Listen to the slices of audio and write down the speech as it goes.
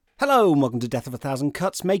Hello and welcome to Death of a Thousand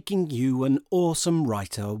Cuts, making you an awesome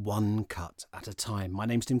writer one cut at a time. My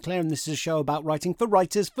name's Tim Clare and this is a show about writing for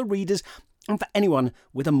writers, for readers, and for anyone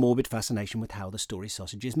with a morbid fascination with how the story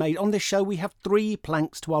sausage is made. On this show we have 3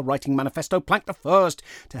 planks to our writing manifesto. Plank the first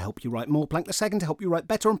to help you write more, plank the second to help you write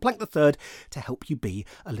better, and plank the third to help you be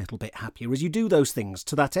a little bit happier as you do those things.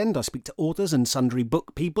 To that end, I speak to authors and sundry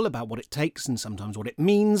book people about what it takes, and sometimes what it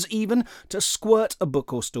means even, to squirt a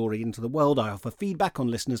book or story into the world. I offer feedback on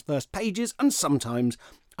listeners' first pages, and sometimes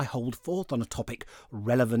I hold forth on a topic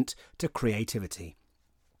relevant to creativity.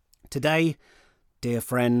 Today, dear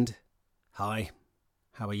friend, hi,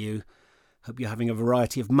 how are you? Hope you're having a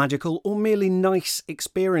variety of magical or merely nice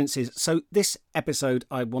experiences. So this episode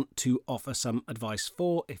I want to offer some advice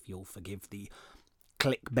for, if you'll forgive the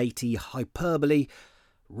clickbaity hyperbole,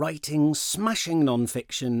 writing smashing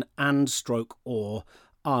non-fiction and stroke or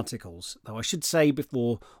articles. Though I should say,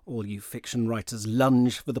 before all you fiction writers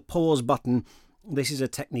lunge for the pause button, this is a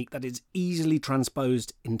technique that is easily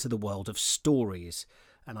transposed into the world of stories,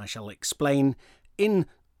 and I shall explain in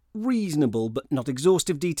reasonable but not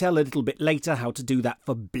exhaustive detail a little bit later how to do that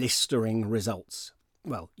for blistering results.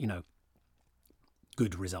 Well,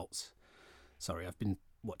 good results. Sorry, I've been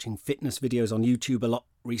watching fitness videos on YouTube a lot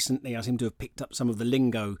recently. I seem to have picked up some of the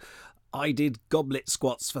lingo. I did goblet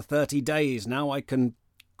squats for 30 days. Now I can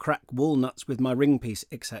crack walnuts with my ring piece,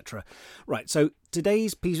 etc. Right, so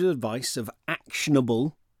today's piece of advice, of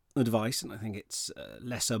actionable advice, and I think it's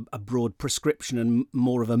less a broad prescription and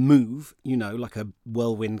more of a move, like a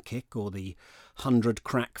whirlwind kick or the 100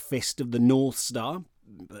 crack fist of the North Star,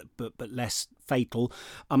 but less fatal.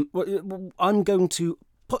 I'm going to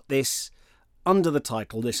put this under the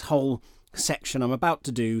title, this whole section I'm about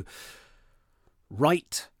to do,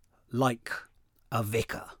 Write Like a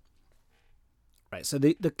Vicar. Right, so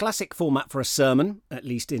the classic format for a sermon, at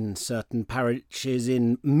least in certain parishes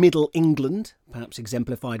in Middle England, perhaps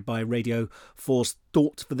exemplified by Radio 4's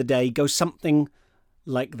Thought for the Day, goes something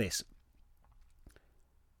like this.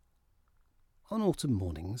 On autumn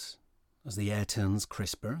mornings, as the air turns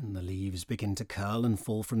crisper and the leaves begin to curl and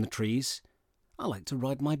fall from the trees, I like to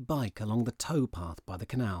ride my bike along the towpath by the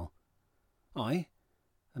canal. I,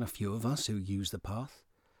 and a few of us who use the path,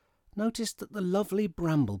 noticed that the lovely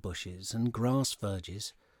bramble bushes and grass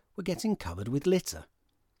verges were getting covered with litter.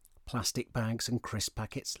 Plastic bags and crisp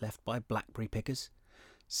packets left by blackberry pickers,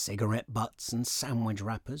 cigarette butts and sandwich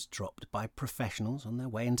wrappers dropped by professionals on their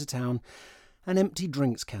way into town, and empty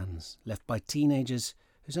drinks cans left by teenagers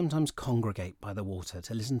who sometimes congregate by the water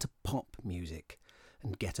to listen to pop music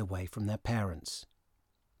and get away from their parents.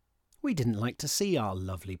 We didn't like to see our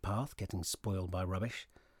lovely path getting spoiled by rubbish,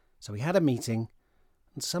 so we had a meeting,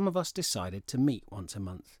 and some of us decided to meet once a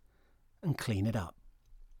month and clean it up.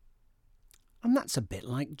 And that's a bit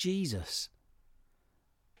like Jesus.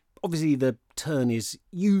 Obviously, the turn is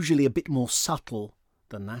usually a bit more subtle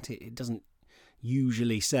than that. It doesn't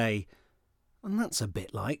usually say, and that's a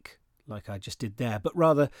bit like I just did there, but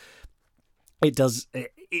rather it does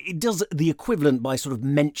the equivalent by sort of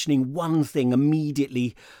mentioning one thing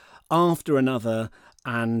immediately after another,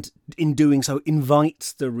 and in doing so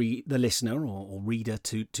invites the listener or reader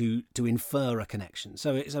to infer a connection.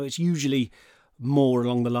 So it's usually more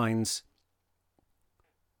along the lines,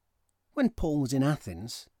 when Paul was in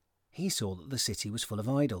Athens, he saw that the city was full of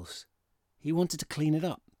idols. He wanted to clean it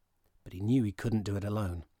up, but he knew he couldn't do it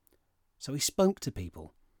alone. So he spoke to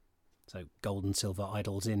people. So gold and silver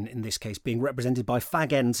idols in this case being represented by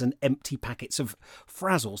fag ends and empty packets of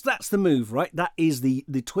frazzles. That's the move, right? That is the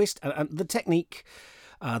twist. And the technique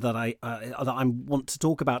that I want to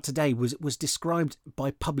talk about today was described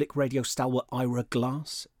by public radio stalwart Ira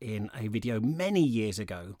Glass in a video many years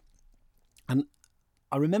ago. And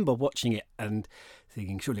I remember watching it and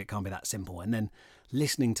thinking, surely it can't be that simple. And then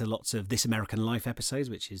listening to lots of This American Life episodes,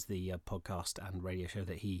 which is the podcast and radio show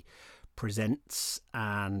that he presents,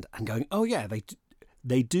 and going, oh yeah,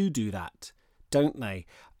 they do that, don't they?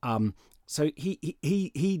 So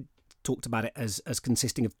he talked about it as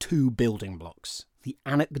consisting of 2 building blocks: the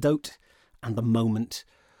anecdote and the moment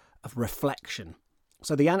of reflection.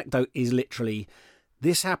 So the anecdote is literally,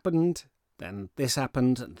 this happened, then this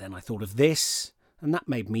happened, and then I thought of this, and that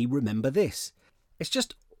made me remember this. It's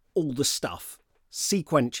just all the stuff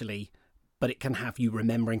sequentially, but it can have you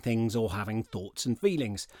remembering things or having thoughts and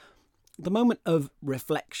feelings. The moment of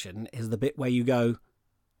reflection is the bit where you go,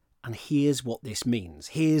 and here's what this means.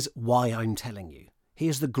 Here's why I'm telling you.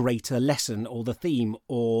 Here's the greater lesson or the theme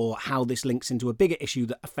or how this links into a bigger issue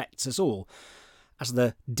that affects us all. As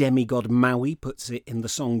the demigod Maui puts it in the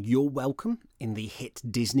song You're Welcome in the hit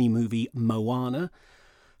Disney movie Moana,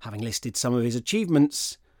 having listed some of his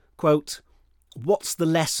achievements, quote, What's the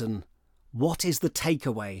lesson? What is the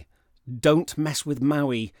takeaway? Don't mess with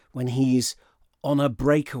Maui when he's on a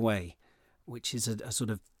breakaway, which is a sort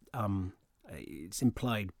of it's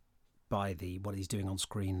implied by what he's doing on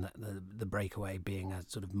screen, that the breakaway being a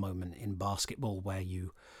sort of moment in basketball where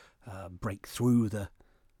you break through the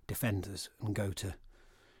defenders and go to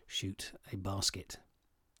shoot a basket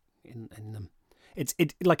in them.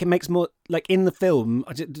 It makes more, like in the film,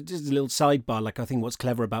 just a little sidebar, like I think what's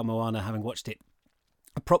clever about Moana, having watched it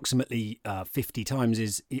approximately 50 times,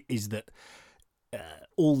 is that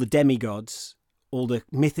all the demigods, all the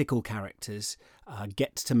mythical characters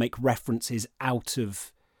get to make references out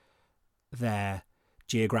of their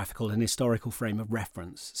geographical and historical frame of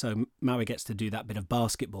reference. So Maui gets to do that bit of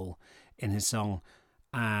basketball in his song,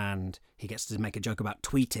 and he gets to make a joke about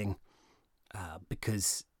tweeting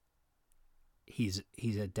because he's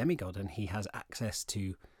a demigod and he has access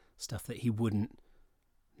to stuff that he wouldn't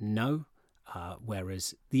know.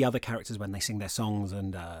 Whereas the other characters, when they sing their songs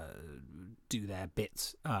and do their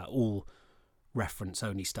bits, all reference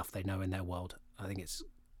only stuff they know in their world. I think it's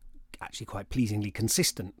actually quite pleasingly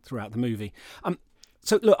consistent throughout the movie.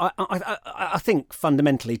 So look, I think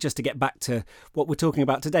fundamentally, just to get back to what we're talking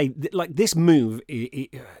about today, like this move, it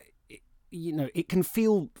can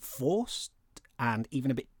feel forced and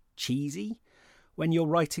even a bit cheesy when you're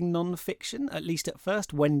writing non-fiction, at least at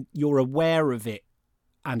first, when you're aware of it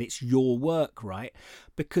and it's your work, right?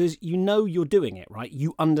 Because you know you're doing it, right?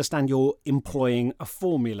 You understand you're employing a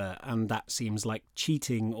formula, and that seems like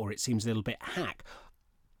cheating, or it seems a little bit hack.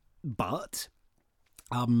 But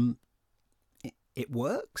it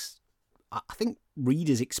works. I think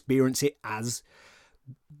readers experience it as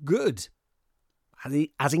good,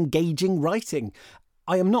 as engaging writing.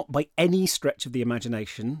 I am not by any stretch of the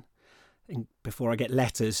imagination, before I get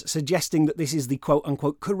letters, suggesting that this is the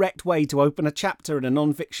quote-unquote correct way to open a chapter in a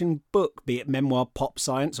non-fiction book, be it memoir, pop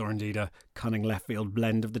science, or indeed a cunning left-field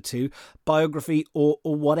blend of the two, biography or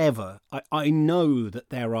whatever. I know that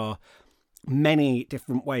there are many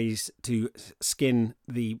different ways to skin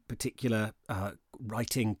the particular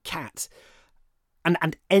writing cat.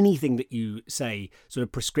 And anything that you say sort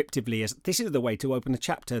of prescriptively as this is the way to open a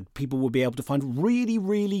chapter, people will be able to find really,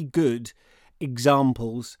 really good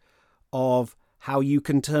examples of how you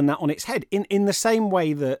can turn that on its head. In the same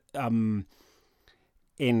way that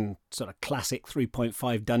in sort of classic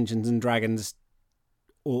 3.5 Dungeons and Dragons,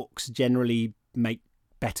 orcs generally make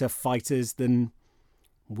better fighters than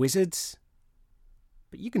wizards.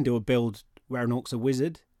 But you can do a build where an orc's a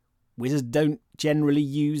wizard. Wizards don't generally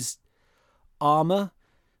use armour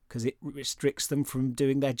because it restricts them from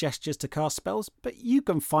doing their gestures to cast spells, but you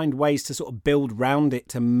can find ways to sort of build round it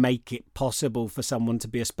to make it possible for someone to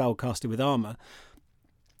be a spellcaster with armour.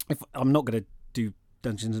 I'm not going to do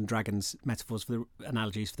Dungeons and Dragons metaphors for the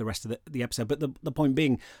analogies for the rest of the episode, but the point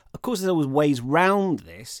being, of course there's always ways round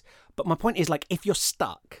this, but my point is, like, if you're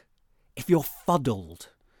stuck, if you're fuddled,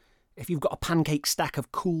 if you've got a pancake stack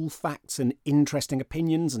of cool facts and interesting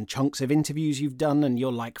opinions and chunks of interviews you've done and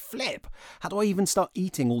you're like, flip, how do I even start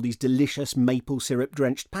eating all these delicious maple syrup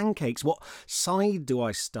drenched pancakes? What side do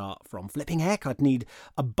I start from? Flipping heck, I'd need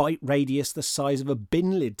a bite radius the size of a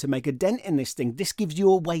bin lid to make a dent in this thing. This gives you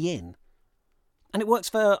a way in. And it works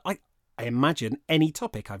for, I imagine, any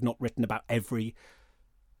topic. I've not written about every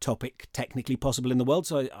topic technically possible in the world,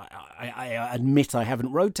 so I admit I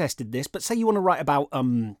haven't road tested this, but say you want to write about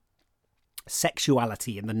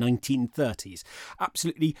sexuality in the 1930s.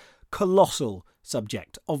 Absolutely colossal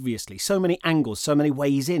subject, obviously. So many angles, so many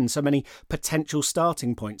ways in, so many potential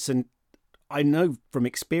starting points. And I know from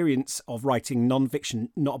experience of writing non-fiction,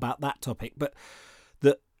 not about that topic, but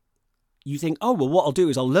that you think, oh, well, what I'll do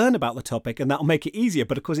is I'll learn about the topic and that'll make it easier.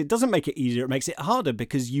 But of course, it doesn't make it easier. It makes it harder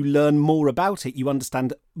because you learn more about it. You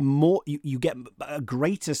understand more. You get a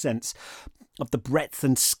greater sense of the breadth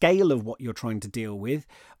and scale of what you're trying to deal with,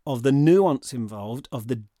 of the nuance involved, of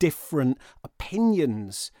the different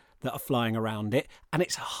opinions that are flying around it, and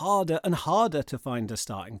it's harder and harder to find a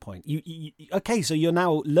starting point. Okay, so you're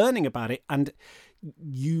now learning about it, and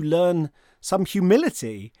you learn some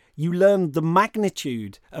humility. You learn the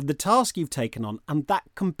magnitude of the task you've taken on, and that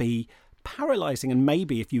can be paralysing. And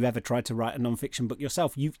maybe if you've ever tried to write a non-fiction book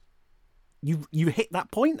yourself, you hit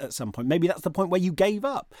that point at some point. Maybe that's the point where you gave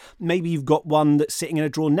up. Maybe you've got one that's sitting in a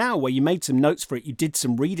drawer now where you made some notes for it, you did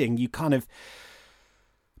some reading, you kind of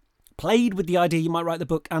played with the idea you might write the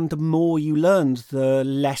book, and the more you learned, the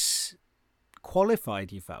less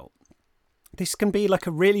qualified you felt. This can be like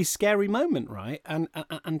a really scary moment, right? And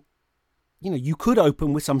you know, you could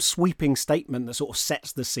open with some sweeping statement that sort of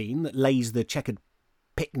sets the scene, that lays the checkered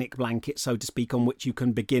picnic blanket, so to speak, on which you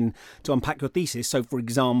can begin to unpack your thesis. So, for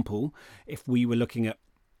example, if we were looking at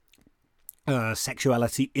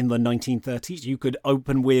sexuality in the 1930s, you could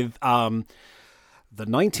open with the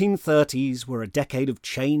 1930s were a decade of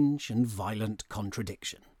change and violent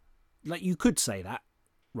contradiction. Like, you could say that,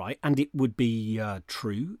 right? And it would be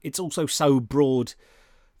true. It's also so broad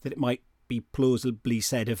that it might be plausibly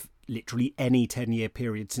said of literally any 10-year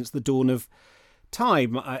period since the dawn of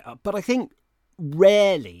time. But I think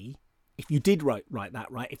rarely, if you did write that,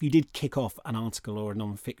 right, if you did kick off an article or a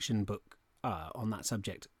non-fiction book on that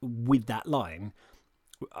subject with that line,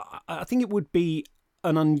 I think it would be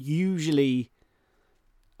an unusually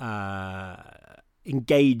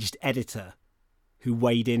engaged editor who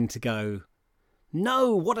weighed in to go,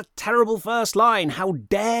 "No, what a terrible first line, how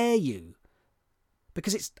dare you?"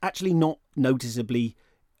 Because it's actually not noticeably,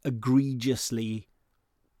 egregiously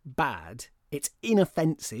bad. It's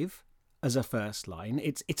inoffensive as a first line.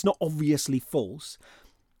 It's not obviously false.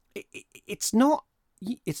 It's not.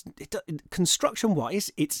 Construction-wise,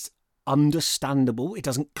 it's understandable. It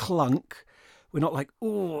doesn't clunk. We're not like,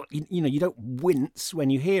 oh, you don't wince when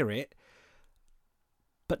you hear it.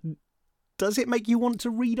 But does it make you want to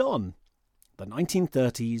read on? The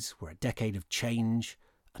 1930s were a decade of change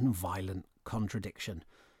and violent contradiction.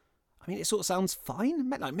 I mean, it sort of sounds fine.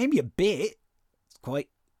 Like maybe a bit.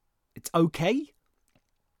 It's okay.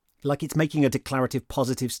 Like it's making a declarative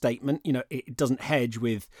positive statement. It doesn't hedge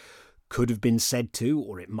with could have been said to,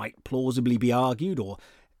 or it might plausibly be argued, or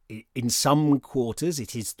in some quarters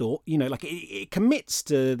it is thought, like it commits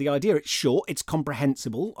to the idea. It's short, it's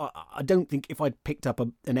comprehensible. I don't think if I'd picked up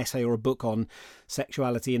an essay or a book on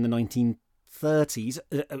sexuality in the 1930s,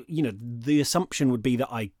 the assumption would be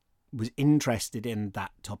that I was interested in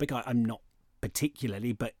that topic. I'm not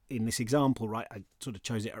particularly, but in this example, right, I sort of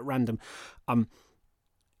chose it at random.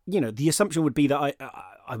 The assumption would be that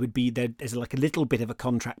I would be there. There's like a little bit of a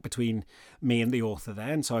contract between me and the author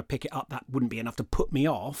there, and so I pick it up. That wouldn't be enough to put me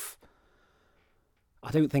off.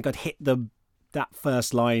 I don't think I'd hit that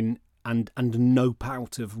first line and nope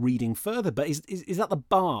out of reading further. But is that the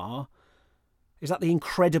bar? Is that the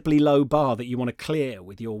incredibly low bar that you want to clear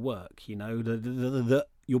with your work?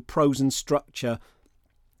 Your prose and structure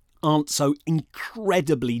aren't so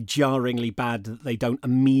incredibly jarringly bad that they don't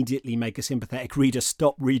immediately make a sympathetic reader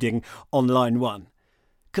stop reading on line one.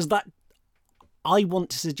 Because that, I want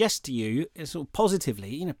to suggest to you, sort of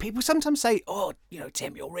positively, people sometimes say, oh,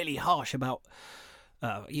 Tim, you're really harsh about,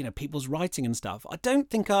 people's writing and stuff. I don't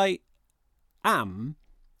think I am,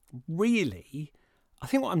 really. I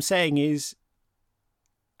think what I'm saying is,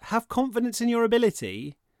 have confidence in your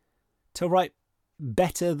ability to write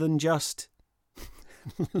better than just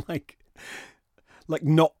like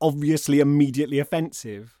not obviously immediately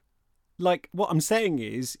offensive. Like what I'm saying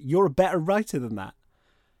is you're a better writer than that.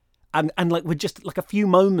 And like with just like a few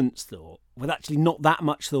moments thought, with actually not that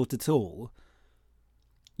much thought at all,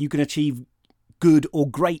 you can achieve good or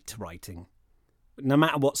great writing, no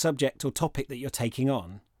matter what subject or topic that you're taking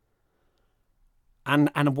on. And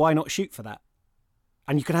why not shoot for that?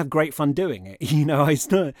 And you can have great fun doing it.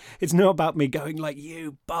 It's not about me going like,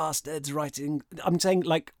 you bastards writing. I'm saying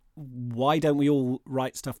like, why don't we all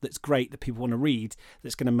write stuff that's great that people want to read,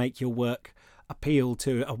 that's going to make your work appeal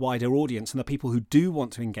to a wider audience, and the people who do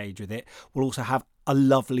want to engage with it will also have a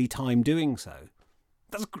lovely time doing so.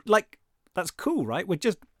 That's cool, right? We're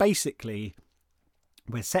just basically,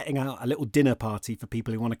 we're setting out a little dinner party for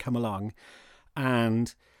people who want to come along,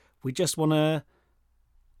 and we just want to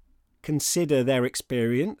consider their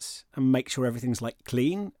experience and make sure everything's like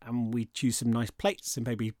clean, and we choose some nice plates and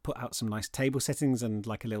maybe put out some nice table settings and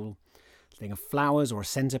like a little thing of flowers or a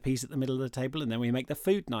centerpiece at the middle of the table, and then we make the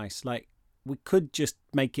food nice. Like we could just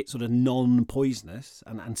make it sort of non-poisonous,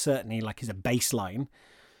 and certainly like as a baseline,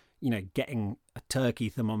 getting a turkey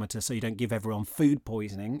thermometer so you don't give everyone food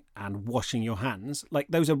poisoning, and washing your hands. Like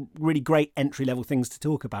those are really great entry level things to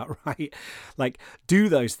talk about, right? Like do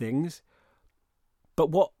those things, but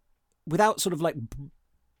without sort of like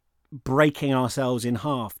breaking ourselves in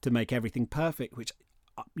half to make everything perfect, which,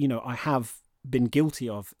 I have been guilty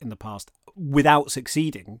of in the past without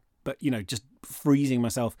succeeding, but, just freezing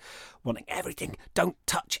myself, wanting everything, don't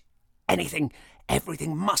touch anything,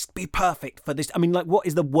 everything must be perfect for this. I mean, like, what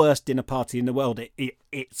is the worst dinner party in the world?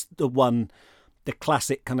 It's the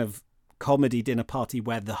classic kind of comedy dinner party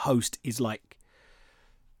where the host is like,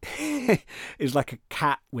 is like a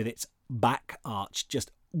cat with its back arched,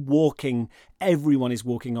 just walking, everyone is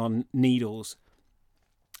walking on needles,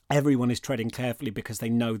 everyone is treading carefully because they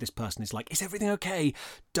know this person is like, is everything okay?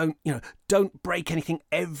 Don't break anything.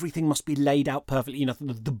 Everything must be laid out perfectly.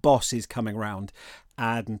 The boss is coming around,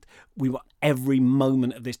 and we want every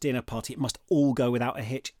moment of this dinner party. It must all go without a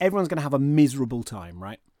hitch. Everyone's going to have a miserable time,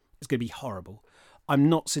 right? It's going to be horrible. I'm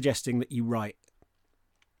not suggesting that you write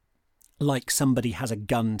like somebody has a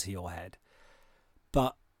gun to your head,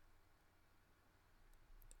 but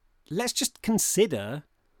let's just consider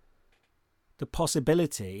the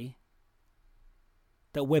possibility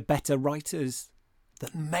that we're better writers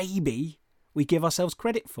than maybe we give ourselves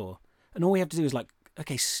credit for. And all we have to do is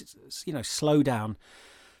okay, slow down,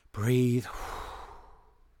 breathe.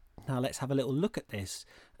 Now let's have a little look at this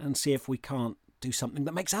and see if we can't do something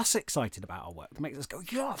that makes us excited about our work, that makes us go,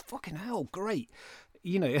 yeah, fucking hell, great.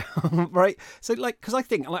 Right? So because I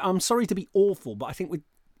think, I'm sorry to be awful, but I think with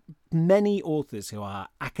many authors who are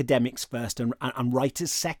academics first and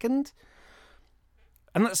writers second,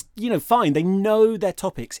 and that's, fine. They know their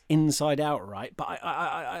topics inside out, right? But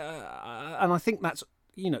I think that's,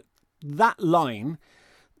 that line,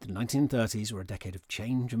 the 1930s were a decade of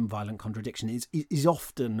change and violent contradiction, is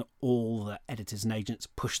often all that editors and agents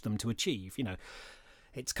push them to achieve.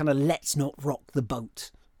 It's kind of let's not rock the boat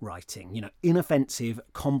writing, inoffensive,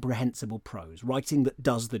 comprehensible prose, writing that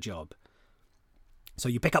does the job. So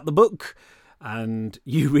you pick up the book and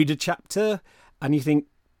you read a chapter and you think,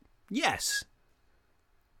 yes,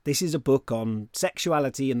 this is a book on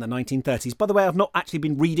sexuality in the 1930s. By the way, I've not actually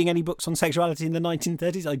been reading any books on sexuality in the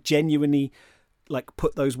 1930s. I genuinely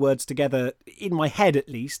put those words together in my head, at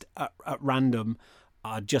least at random,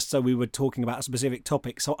 just so we were talking about a specific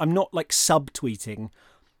topic. So I'm not subtweeting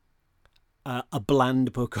a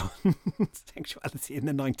bland book on sexuality in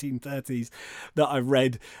the 1930s that I've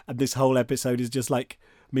read, and this whole episode is just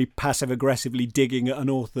me passive aggressively digging at an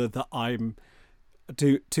author that I'm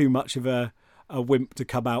too much of a wimp to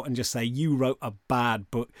come out and just say you wrote a bad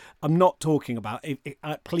book. I'm not talking about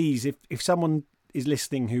please, if someone is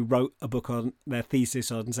listening who wrote a book on their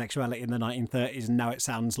thesis on sexuality in the 1930s and now it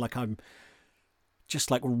sounds like I'm just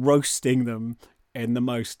roasting them in the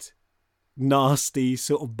most nasty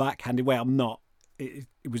sort of backhanded way, I'm not. It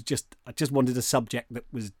was just, I just wanted a subject that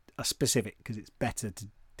was a specific, because it's better to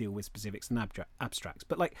deal with specifics than abstracts.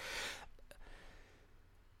 But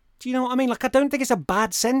do you know what I mean? I don't think it's a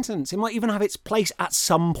bad sentence. It might even have its place at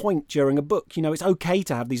some point during a book. It's okay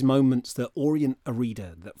to have these moments that orient a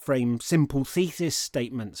reader, that frame simple thesis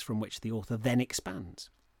statements from which the author then expands.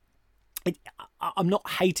 I'm not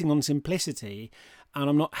hating on simplicity, and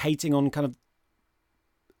I'm not hating on kind of,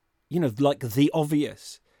 the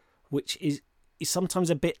obvious, which is sometimes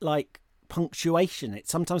a bit like punctuation. It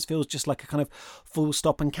sometimes feels just like a kind of full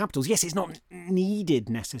stop and capitals. Yes, it's not needed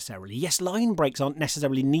necessarily. Yes, line breaks aren't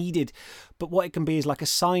necessarily needed, but what it can be is like a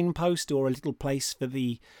signpost or a little place for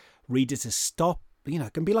the reader to stop.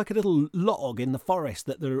 It can be like a little log in the forest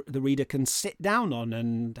that the reader can sit down on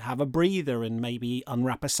and have a breather and maybe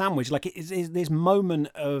unwrap a sandwich. It is this moment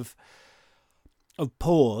of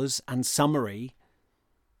pause and summary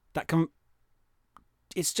that can,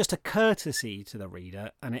 it's just a courtesy to the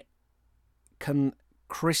reader, and it can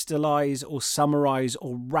crystallize or summarize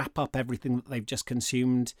or wrap up everything that they've just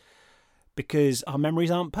consumed, because our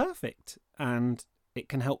memories aren't perfect, and it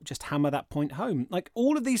can help just hammer that point home.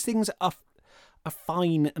 All of these things are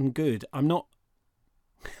fine and good. I'm not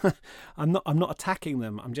I'm not attacking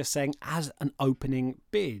them. I'm just saying as an opening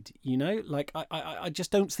bid, I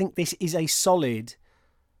just don't think this is a solid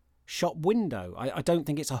shop window. I don't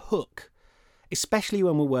think it's a hook, especially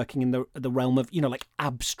when we're working in the realm of,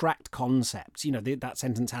 abstract concepts. That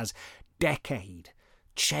sentence has decade,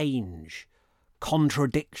 change,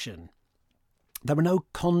 contradiction. There are no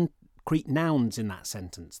concrete nouns in that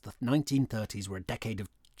sentence. The 1930s were a decade of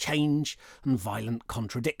change and violent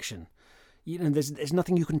contradiction. There's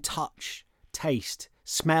nothing you can touch, taste,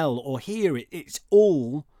 smell, or hear. It's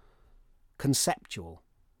all conceptual.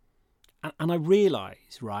 And I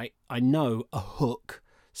realise, right, I know a hook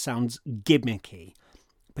sounds gimmicky,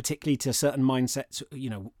 particularly to certain mindsets,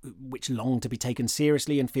 which long to be taken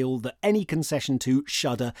seriously and feel that any concession to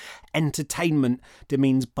shudder entertainment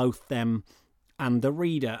demeans both them and the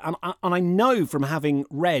reader. And I know from having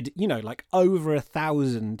read, over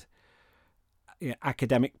 1,000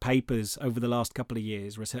 academic papers over the last couple of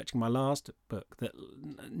years, researching my last book, that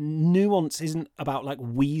nuance isn't about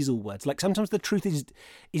weasel words. Sometimes the truth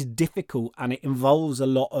is difficult, and it involves a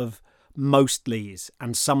lot of mostlys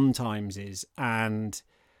and sometimes's, and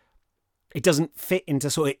it doesn't fit into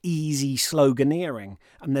sort of easy sloganeering,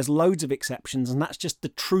 and there's loads of exceptions, and that's just the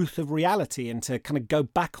truth of reality. And to kind of go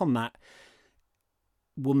back on that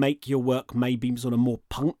will make your work maybe sort of more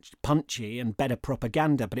punchy and better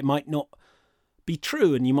propaganda, but it might not be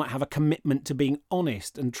true, and you might have a commitment to being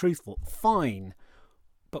honest and truthful. Fine.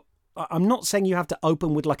 But I'm not saying you have to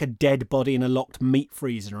open with like a dead body in a locked meat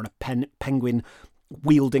freezer and a penguin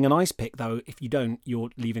wielding an ice pick, though if you don't, you're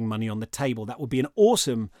leaving money on the table. That would be an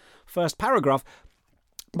awesome first paragraph.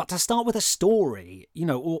 But to start with a story,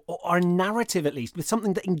 or a narrative at least, with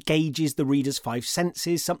something that engages the reader's five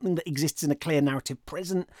senses, something that exists in a clear narrative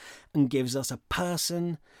present and gives us a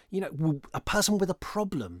person with a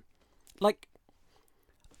problem. Like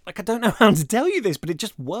I don't know how to tell you this, but it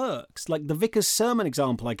just works. Like the Vicar's Sermon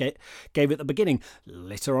example I gave at the beginning.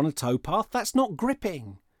 Litter on a towpath, that's not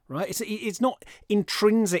gripping, right? It's not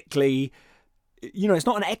intrinsically, it's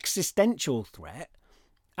not an existential threat.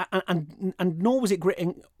 And nor was it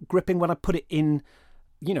gripping when I put it in,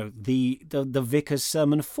 the Vicar's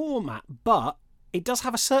Sermon format. But it does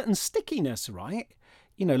have a certain stickiness, right?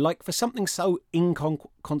 Like for something so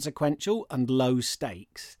inconsequential and low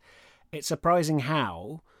stakes, it's surprising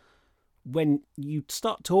how, when you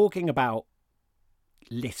start talking about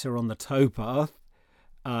litter on the towpath,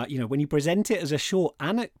 when you present it as a short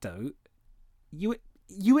anecdote, you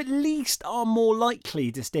at least are more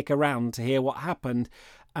likely to stick around to hear what happened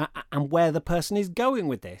and where the person is going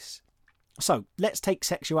with this. So let's take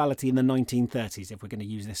sexuality in the 1930s, if we're going to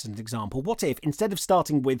use this as an example. What if, instead of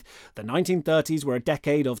starting with the 1930s were a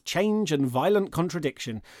decade of change and violent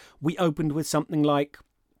contradiction, we opened with something like,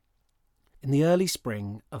 in the early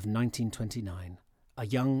spring of 1929, a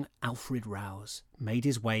young Alfred Rouse made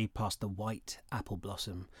his way past the white apple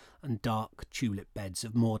blossom and dark tulip beds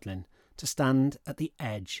of Magdalen to stand at the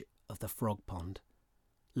edge of the frog pond.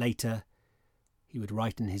 Later, he would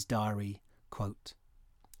write in his diary, quote,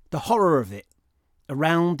 "The horror of it.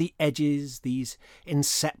 Around the edges, these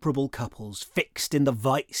inseparable couples, fixed in the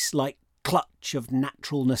vice-like clutch of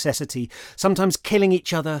natural necessity, sometimes killing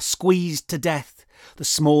each other, squeezed to death, the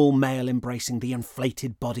small male embracing the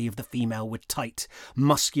inflated body of the female with tight,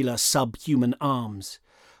 muscular, subhuman arms.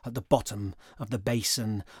 At the bottom of the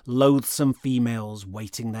basin, loathsome females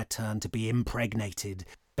waiting their turn to be impregnated,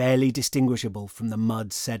 barely distinguishable from the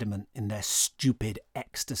mud sediment in their stupid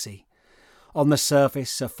ecstasy. On the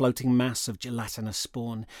surface, a floating mass of gelatinous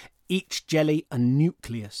spawn, each jelly a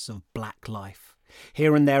nucleus of black life.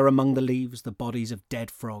 Here and there among the leaves, the bodies of dead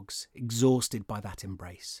frogs, exhausted by that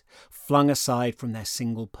embrace, flung aside from their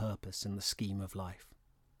single purpose in the scheme of life."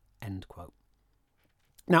 End quote.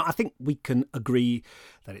 Now, I think we can agree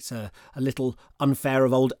that it's a little unfair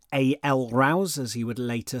of old A.L. Rouse, as he would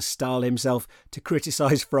later style himself, to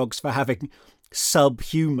criticise frogs for having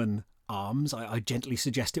subhuman arms. I gently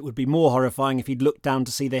suggest it would be more horrifying if he'd looked down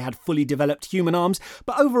to see they had fully developed human arms.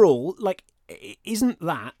 But overall, isn't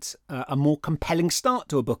that a more compelling start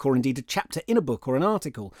to a book, or indeed a chapter in a book or an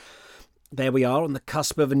article? There we are on the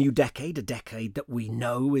cusp of a new decade, a decade that we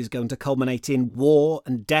know is going to culminate in war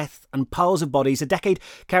and death and piles of bodies, a decade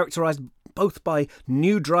characterised both by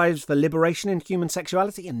new drives for liberation in human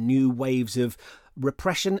sexuality and new waves of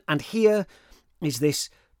repression. And here is this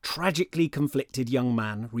tragically conflicted young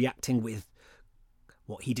man reacting with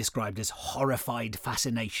what he described as horrified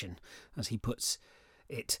fascination, as he puts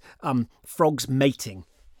it, frogs mating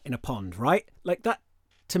in a pond, right? Like that.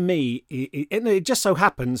 To me, it just so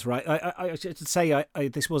happens, right? I should say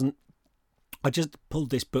this wasn't. I just pulled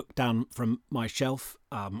this book down from my shelf.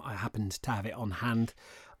 I happened to have it on hand.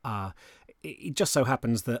 It just so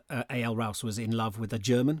happens that A.L. Rouse was in love with a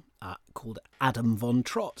German called Adam von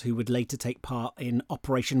Trott, who would later take part in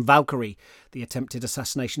Operation Valkyrie, the attempted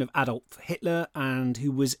assassination of Adolf Hitler, and who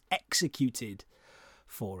was executed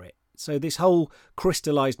for it. So this whole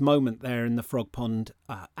crystallised moment there in the frog pond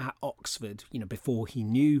at Oxford, before he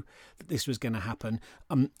knew that this was going to happen,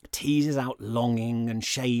 teases out longing and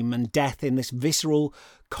shame and death in this visceral,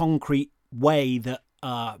 concrete way that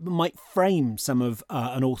might frame some of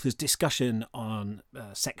an author's discussion on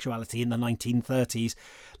sexuality in the 1930s.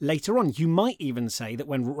 Later on, you might even say that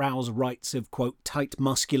when Rouse writes of, quote, tight,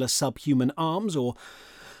 muscular, subhuman arms, or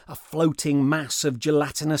a floating mass of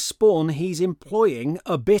gelatinous spawn, he's employing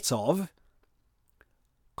a bit of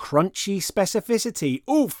crunchy specificity.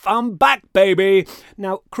 Oof, I'm back, baby!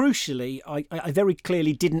 Now, crucially, I very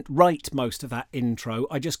clearly didn't write most of that intro.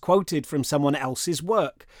 I just quoted from someone else's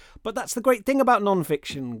work. But that's the great thing about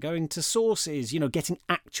non-fiction. Going to sources, getting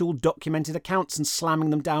actual documented accounts and slamming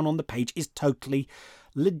them down on the page is totally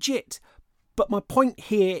legit. But my point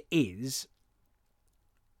here is,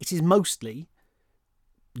 it is mostly,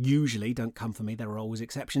 usually, don't come for me, there are always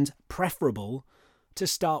exceptions, preferable to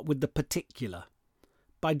start with the particular.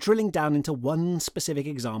 by drilling down into one specific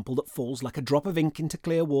example that falls like a drop of ink into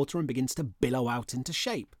clear water and begins to billow out into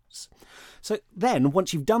shapes. So then,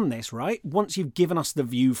 once you've done this, right, once you've given us the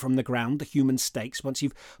view from the ground, the human stakes, once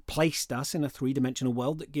you've placed us in a three-dimensional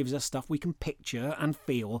world that gives us stuff we can picture and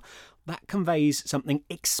feel, that conveys something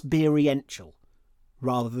experiential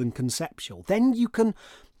rather than conceptual. Then you can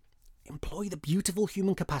employ the beautiful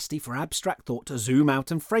human capacity for abstract thought to zoom out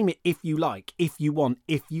and frame it if you like, if you want,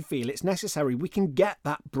 if you feel it's necessary. We can get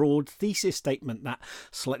that broad thesis statement, that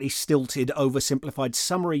slightly stilted, oversimplified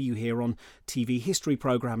summary you hear on TV history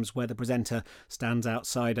programmes where the presenter stands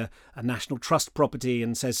outside a National Trust property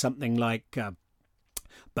and says something like,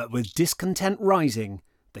 but with discontent rising,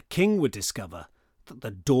 the king would discover that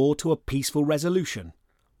the door to a peaceful resolution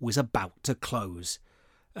was about to close.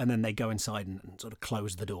 And then they go inside and sort of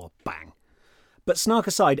close the door. Bang. But snark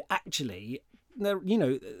aside, actually, there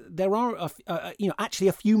are actually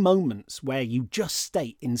a few moments where you just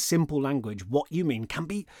state in simple language what you mean can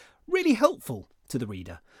be really helpful to the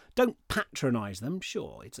reader. Don't patronise them.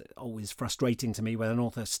 Sure, it's always frustrating to me when an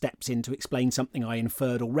author steps in to explain something I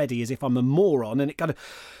inferred already as if I'm a moron, and it kind of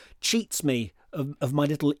cheats me of my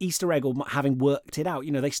little Easter egg or having worked it out.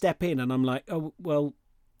 They step in and I'm like, oh, well,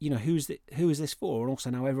 who is this for? And also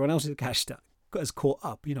now everyone else has caught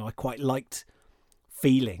up. I quite liked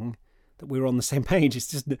feeling that we were on the same page. It's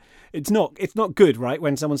just, it's not good, right,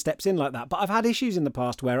 when someone steps in like that. But I've had issues in the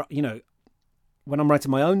past where, when I'm writing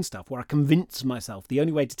my own stuff, where I convince myself the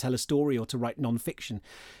only way to tell a story or to write non-fiction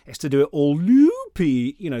is to do it all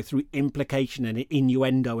loopy, through implication and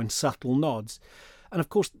innuendo and subtle nods. And of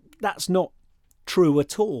course, that's not true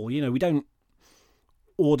at all. We don't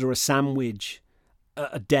order a sandwich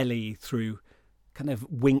a deli through kind of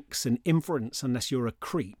winks and inference unless you're a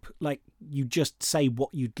creep. Like, you just say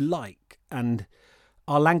what you'd like, and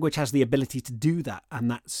our language has the ability to do that, and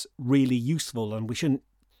that's really useful, and we shouldn't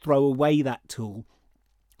throw away that tool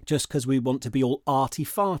just because we want to be all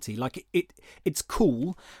arty-farty. Like, it's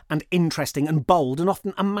cool and interesting and bold, and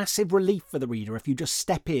often a massive relief for the reader if you just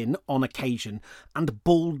step in on occasion and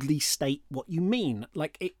boldly state what you mean.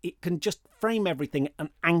 Like, it can just frame everything and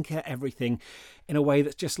anchor everything in a way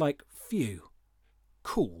that's just like, phew,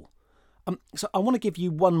 cool. So I want to give you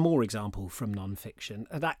one more example from non-fiction.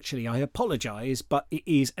 And actually, I apologise, but it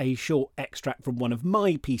is a short extract from one of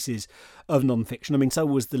my pieces of non-fiction. I mean, so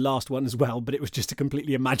was the last one as well, but it was just a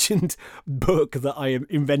completely imagined book that I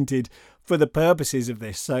invented for the purposes of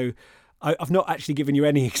this. So I've not actually given you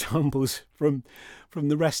any examples from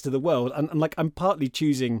the rest of the world. And like, I'm partly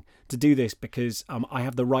choosing to do this because I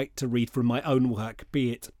have the right to read from my own work,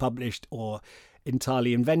 be it published or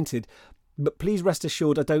entirely invented. But please rest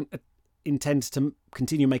assured, I don't intend to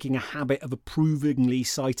continue making a habit of approvingly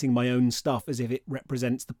citing my own stuff as if it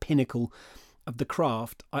represents the pinnacle of the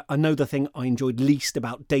craft. I know the thing I enjoyed least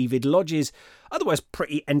about David Lodge's otherwise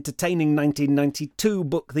pretty entertaining 1992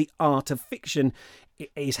 book, The Art of Fiction,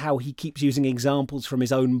 is how he keeps using examples from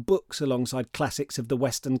his own books alongside classics of the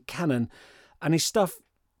Western canon. And his stuff,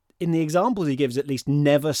 in the examples he gives at least,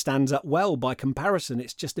 never stands up well by comparison.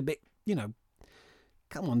 It's just a bit,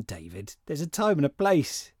 come on, David, there's a time and a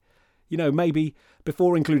place. Maybe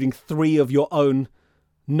before including 3 of your own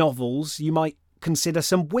novels, you might consider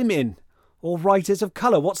some women or writers of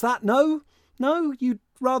colour. What's that? No? You'd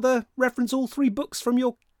rather reference all 3 books from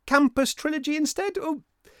your campus trilogy instead? Oh,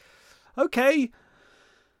 okay.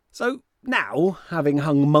 So now, having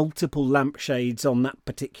hung multiple lampshades on that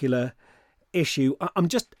particular issue, I'm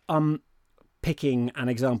just picking an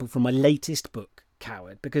example from my latest book,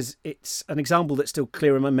 Coward, because it's an example that's still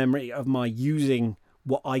clear in my memory of my using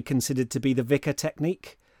what I considered to be the Vicar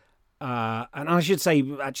technique. And I should say,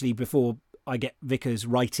 actually, before I get Vicars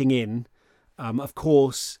writing in, of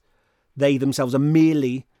course, they themselves are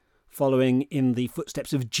merely following in the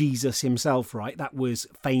footsteps of Jesus himself, right? That was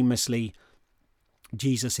famously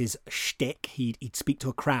Jesus's shtick. He'd speak to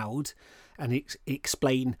a crowd and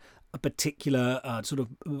explain a particular sort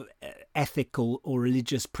of ethical or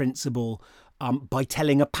religious principle by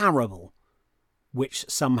telling a parable, which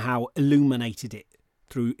somehow illuminated it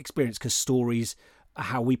through experience, because stories are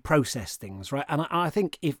how we process things, right? And I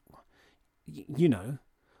think if,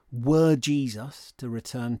 were Jesus to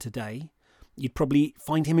return today, you'd probably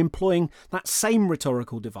find him employing that same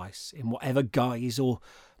rhetorical device in whatever guise or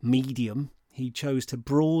medium he chose to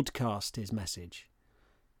broadcast his message.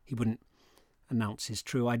 He wouldn't announce his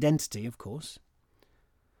true identity, of course.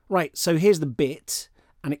 Right, so here's the bit,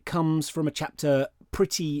 and it comes from a chapter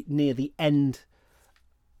pretty near the end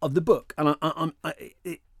of the book. And I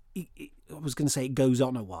was going to say it goes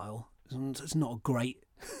on a while. It's not a great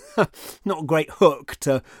not a great hook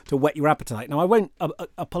to whet your appetite. Now, I won't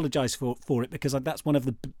apologise for it, because that's one of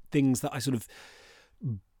the things that I sort of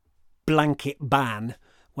blanket ban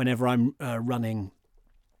whenever I'm running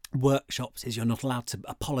workshops, is you're not allowed to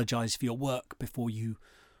apologise for your work before you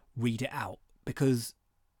read it out, because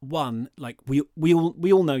one, like we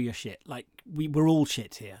all know you're shit. Like we're all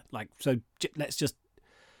shit here. Like, so let's just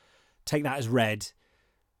take that as read.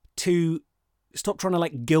 Two, stop trying to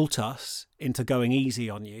like guilt us into going easy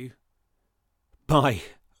on you by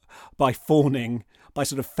fawning, by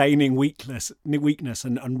sort of feigning weakness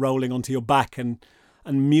and rolling onto your back and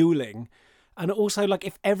mewling. And also, like,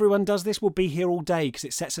 if everyone does this, we'll be here all day, because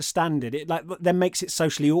it sets a standard. It like then makes it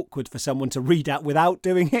socially awkward for someone to read out without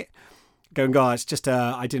doing it. Going, guys, just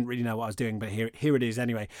I didn't really know what I was doing, but here it is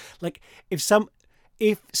anyway. Like, if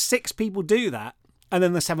 6 people do that, and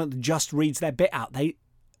then the 7th just reads their bit out, they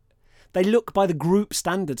look by the group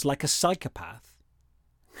standards like a psychopath.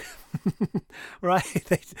 Right?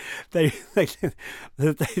 And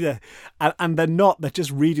they're not. They're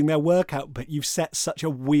just reading their work out. But you've set such a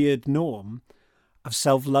weird norm of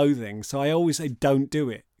self-loathing. So I always say, don't do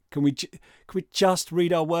it. Can we just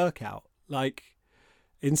read our work out? Like,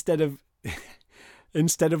 instead of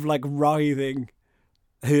like writhing,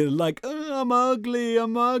 like, oh, I'm ugly.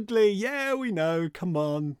 Yeah, we know. Come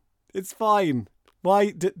on, it's fine.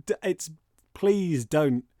 Why? Please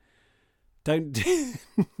don't don't do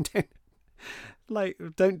the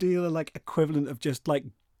like equivalent of just like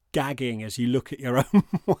gagging as you look at your own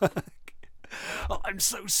work. Oh, I'm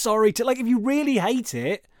so sorry to, like, if you really hate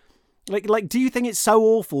it, like do you think it's so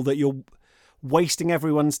awful that you're wasting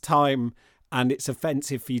everyone's time and it's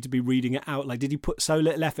offensive for you to be reading it out? Like, did you put so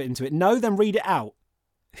little effort into it? No, then read it out.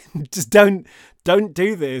 Just don't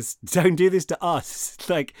do this. Don't do this to us.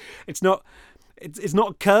 Like, it's not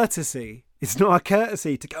courtesy. It's not a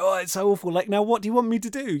courtesy to go, oh, it's so awful. Like, now what do you want me to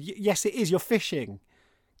do? Yes, it is. You're fishing.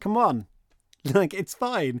 Come on. Like, it's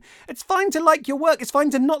fine. It's fine to like your work. It's fine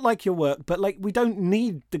to not like your work. But, like, we don't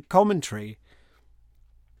need the commentary.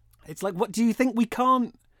 It's like, what do you think? We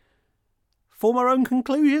can't form our own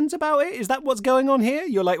conclusions about it? Is that what's going on here?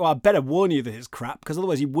 You're like, well, I better warn you that it's crap, because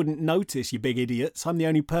otherwise you wouldn't notice, you big idiots. I'm the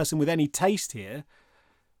only person with any taste here.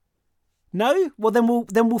 No? Well, then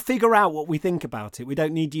we'll figure out what we think about it. We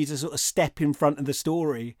don't need you to sort of step in front of the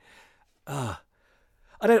story. I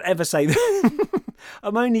don't ever say that.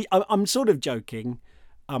 I'm sort of joking,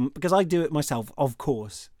 because I do it myself, of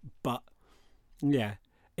course. But yeah,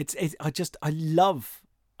 I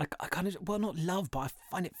kind of, well, not love, but I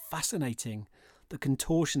find it fascinating the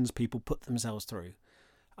contortions people put themselves through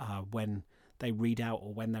when they read out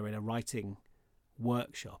or when they're in a writing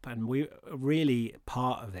workshop. And we really,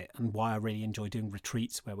 part of it, and why I really enjoy doing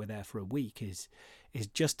retreats where we're there for a week, is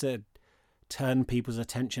just to turn people's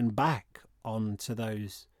attention back onto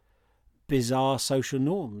those bizarre social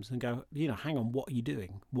norms and go, hang on, what are you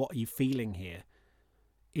doing? What are you feeling here?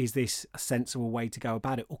 Is this a sensible way to go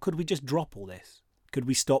about it? Or could we just drop all this? Could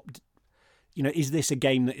we stop? Is this a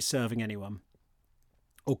game that is serving anyone?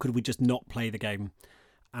 Or could we just not play the game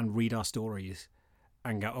and read our stories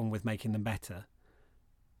and get on with making them better?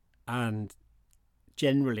 And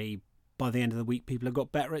generally, by the end of the week, people have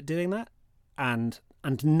got better at doing that, and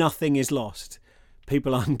nothing is lost.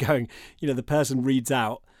 People aren't going, the person reads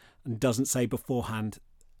out and doesn't say beforehand,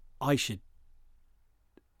 I should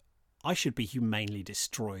be humanely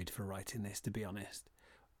destroyed for writing this, to be honest.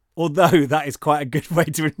 Although that is quite a good way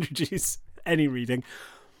to introduce any reading.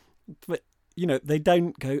 But, they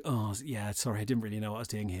don't go, oh, yeah, sorry, I didn't really know what I was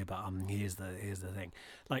doing here, but here's the thing.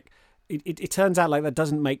 Like, it turns out like that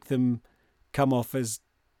doesn't make them come off as,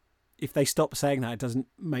 if they stop saying that, it doesn't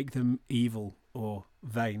make them evil or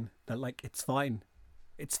vain. They're like, it's fine.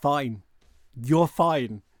 It's fine. You're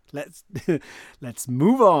fine. Let's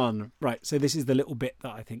move on. Right, so this is the little bit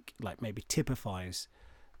that I think like maybe typifies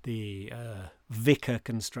the vicar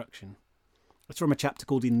construction. It's from a chapter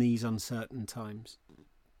called In These Uncertain Times.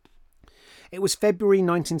 It was February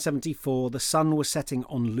 1974. The sun was setting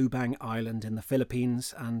on Lubang Island in the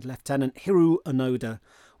Philippines, and Lieutenant Hiru Onoda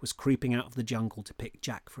was creeping out of the jungle to pick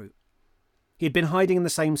jackfruit. He had been hiding in the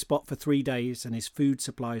same spot for 3 days, and his food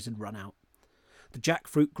supplies had run out. The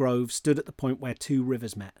jackfruit grove stood at the point where 2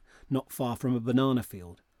 rivers met, not far from a banana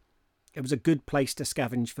field. It was a good place to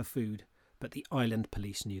scavenge for food, but the island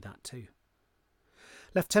police knew that too.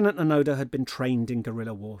 Lieutenant Onoda had been trained in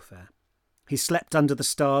guerrilla warfare. He slept under the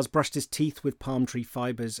stars, brushed his teeth with palm tree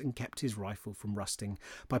fibres, and kept his rifle from rusting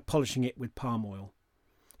by polishing it with palm oil.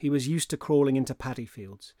 He was used to crawling into paddy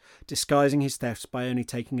fields, disguising his thefts by only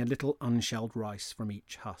taking a little unshelled rice from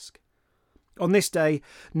each husk. On this day,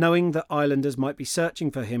 knowing that islanders might be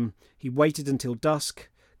searching for him, he waited until dusk,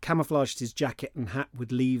 camouflaged his jacket and hat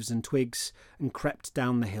with leaves and twigs, and crept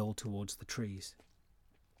down the hill towards the trees.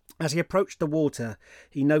 As he approached the water,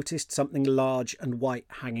 he noticed something large and white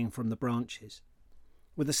hanging from the branches.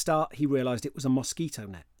 With a start, he realised it was a mosquito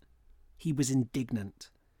net. He was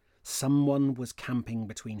indignant. Someone was camping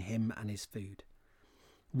between him and his food.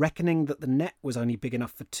 Reckoning that the net was only big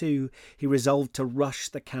enough for two, he resolved to rush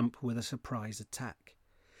the camp with a surprise attack.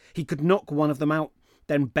 He could knock one of them out,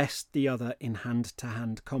 then best the other in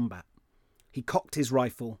hand-to-hand combat. He cocked his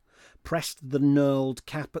rifle, pressed the knurled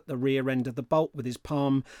cap at the rear end of the bolt with his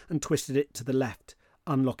palm, and twisted it to the left,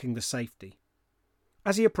 unlocking the safety.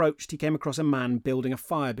 As he approached, he came across a man building a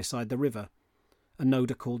fire beside the river.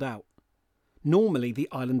 Onoda called out. Normally the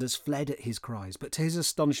islanders fled at his cries, but to his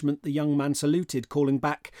astonishment the young man saluted, calling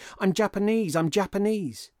back, "I'm Japanese, I'm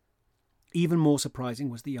Japanese." Even more surprising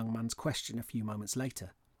was the young man's question a few moments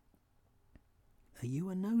later. "Are you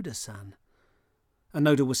Onoda-san?"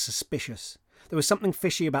 Onoda was suspicious. There was something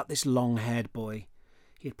fishy about this long-haired boy.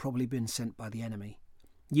 He had probably been sent by the enemy.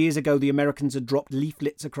 Years ago the Americans had dropped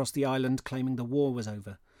leaflets across the island claiming the war was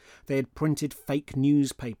over. They had printed fake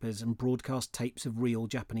newspapers and broadcast tapes of real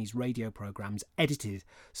Japanese radio programs, edited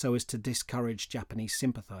so as to discourage Japanese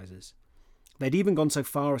sympathisers. They'd even gone so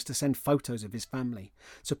far as to send photos of his family,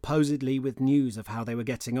 supposedly with news of how they were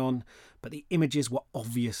getting on, but the images were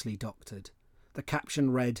obviously doctored. The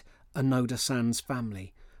caption read, "Onoda-san's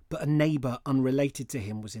family," but a neighbour unrelated to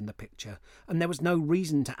him was in the picture, and there was no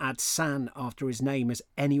reason to add "san" after his name, as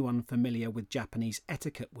anyone familiar with Japanese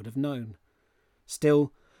etiquette would have known.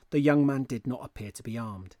 Still, the young man did not appear to be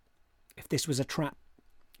armed. If this was a trap,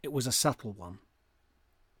 it was a subtle one.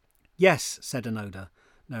 "Yes," said Onoda,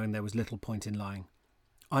 knowing there was little point in lying.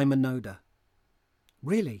 "I'm Onoda."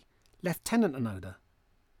 "Really? Lieutenant Onoda?"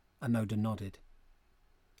 Onoda nodded.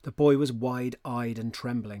 The boy was wide-eyed and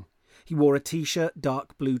trembling. He wore a t-shirt,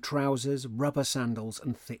 dark blue trousers, rubber sandals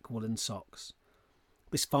and thick woolen socks.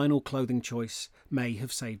 This final clothing choice may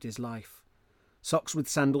have saved his life. Socks with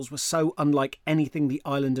sandals were so unlike anything the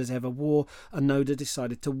islanders ever wore, Onoda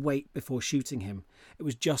decided to wait before shooting him. It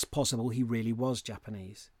was just possible he really was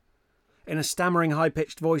Japanese. In a stammering,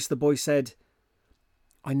 high-pitched voice, the boy said,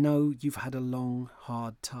 "I know you've had a long,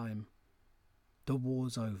 hard time. The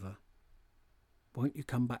war's over. Won't you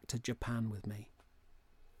come back to Japan with me?"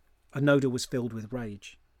 Onoda was filled with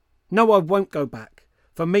rage. "No, I won't go back.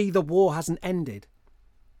 For me, the war hasn't ended."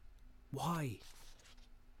 "Why?"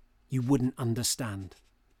 "You wouldn't understand."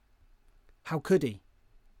 How could he?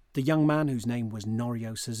 The young man, whose name was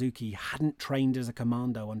Norio Suzuki, hadn't trained as a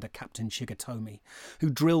commando under Captain Shigetomi, who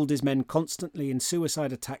drilled his men constantly in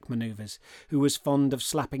suicide attack manoeuvres, who was fond of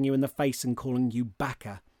slapping you in the face and calling you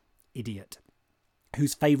baka, idiot,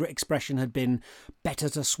 whose favourite expression had been, "Better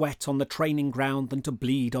to sweat on the training ground than to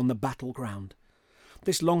bleed on the battleground."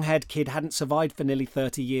 This long-haired kid hadn't survived for nearly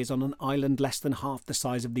 30 years on an island less than half the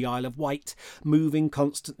size of the Isle of Wight, moving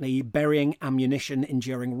constantly, burying ammunition,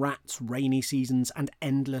 enduring rats, rainy seasons and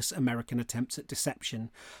endless American attempts at deception,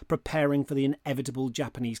 preparing for the inevitable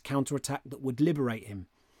Japanese counterattack that would liberate him.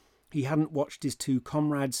 He hadn't watched his two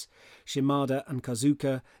comrades, Shimada and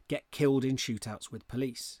Kazuka, get killed in shootouts with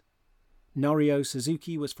police. Norio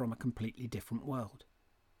Suzuki was from a completely different world.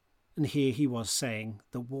 And here he was saying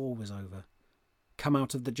the war was over. Come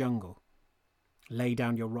out of the jungle. Lay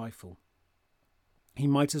down your rifle. He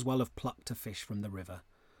might as well have plucked a fish from the river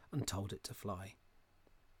and told it to fly.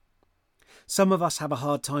 Some of us have a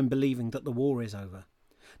hard time believing that the war is over.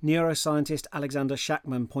 Neuroscientist Alexander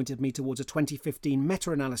Shackman pointed me towards a 2015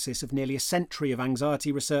 meta-analysis of nearly a century of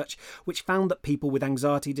anxiety research, which found that people with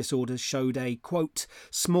anxiety disorders showed a, quote,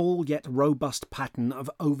 "small yet robust pattern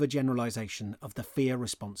of overgeneralization of the fear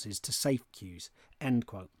responses to safe cues," end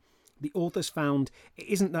quote. The authors found it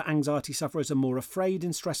isn't that anxiety sufferers are more afraid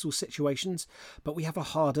in stressful situations, but we have a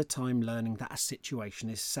harder time learning that a situation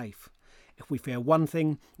is safe. If we fear one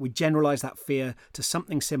thing, we generalise that fear to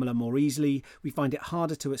something similar more easily, we find it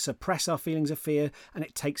harder to suppress our feelings of fear, and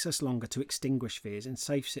it takes us longer to extinguish fears in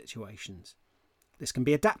safe situations. This can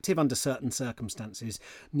be adaptive under certain circumstances.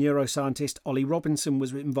 Neuroscientist Ollie Robinson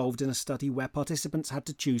was involved in a study where participants had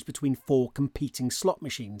to choose between 4 competing slot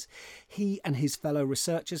machines. He and his fellow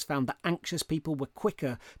researchers found that anxious people were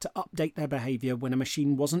quicker to update their behaviour when a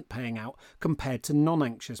machine wasn't paying out compared to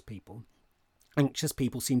non-anxious people. Anxious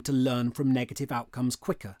people seemed to learn from negative outcomes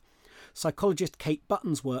quicker. Psychologist Kate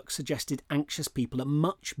Button's work suggested anxious people are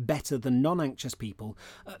much better than non-anxious people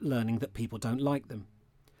at learning that people don't like them.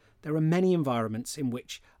 There are many environments in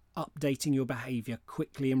which updating your behaviour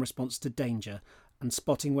quickly in response to danger and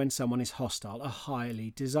spotting when someone is hostile are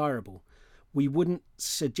highly desirable. We wouldn't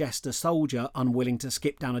suggest a soldier unwilling to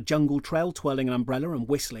skip down a jungle trail, twirling an umbrella and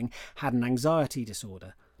whistling, had an anxiety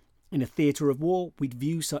disorder. In a theatre of war, we'd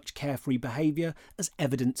view such carefree behaviour as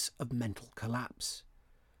evidence of mental collapse.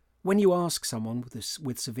 When you ask someone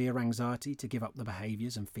with severe anxiety to give up the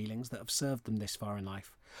behaviours and feelings that have served them this far in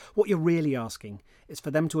life, what you're really asking is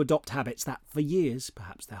for them to adopt habits that, for years,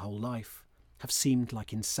 perhaps their whole life, have seemed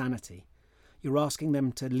like insanity. You're asking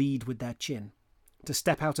them to lead with their chin, to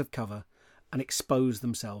step out of cover and expose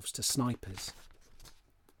themselves to snipers.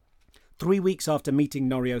 3 weeks after meeting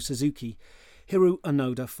Norio Suzuki, Hiro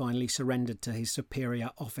Onoda finally surrendered to his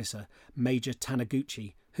superior officer, Major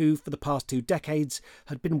Taniguchi, who, for the past 2 decades,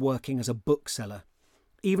 had been working as a bookseller.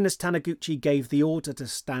 Even as Taniguchi gave the order to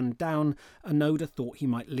stand down, Onoda thought he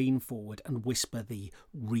might lean forward and whisper the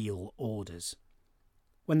real orders.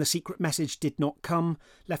 When the secret message did not come,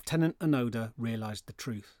 Lieutenant Onoda realised the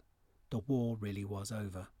truth. The war really was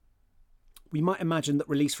over. We might imagine that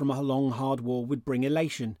release from a long, hard war would bring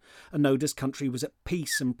elation. Onoda's country was at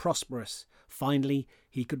peace and prosperous. Finally,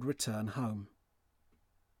 he could return home.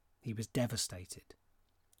 He was devastated.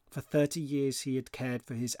 For 30 years he had cared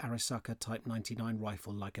for his Arisaka Type 99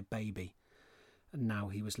 rifle like a baby, and now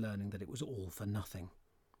he was learning that it was all for nothing.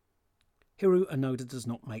 Hiro Onoda does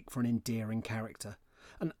not make for an endearing character.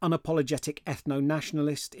 An unapologetic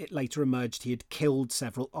ethno-nationalist, it later emerged he had killed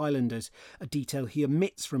several islanders, a detail he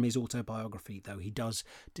omits from his autobiography, though he does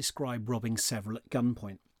describe robbing several at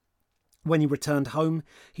gunpoint. When he returned home,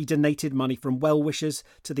 he donated money from well-wishers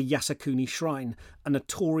to the Yasukuni Shrine, a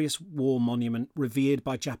notorious war monument revered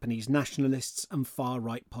by Japanese nationalists and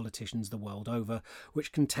far-right politicians the world over,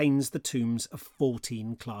 which contains the tombs of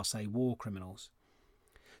 14 Class A war criminals.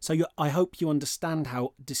 So I hope you understand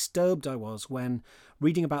how disturbed I was when,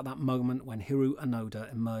 reading about that moment when Hiro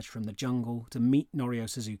Onoda emerged from the jungle to meet Norio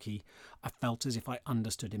Suzuki, I felt as if I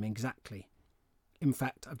understood him exactly. In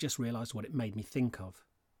fact, I've just realised what it made me think of.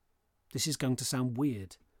 This is going to sound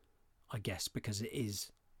weird, I guess, because it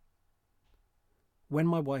is. When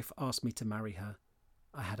my wife asked me to marry her,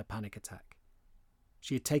 I had a panic attack.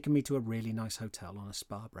 She had taken me to a really nice hotel on a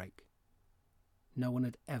spa break. No one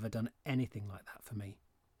had ever done anything like that for me.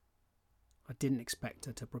 I didn't expect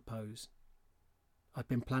her to propose. I'd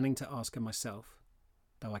been planning to ask her myself,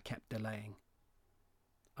 though I kept delaying.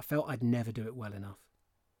 I felt I'd never do it well enough.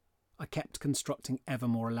 I kept constructing ever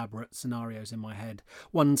more elaborate scenarios in my head,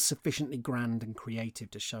 one sufficiently grand and creative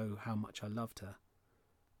to show how much I loved her,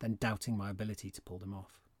 then doubting my ability to pull them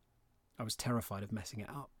off. I was terrified of messing it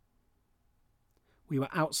up. We were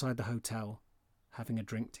outside the hotel, having a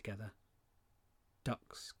drink together.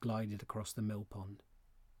 Ducks glided across the mill pond.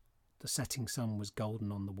 The setting sun was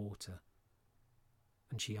golden on the water,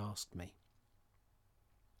 and she asked me,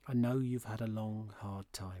 "I know you've had a long,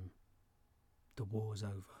 hard time. The war's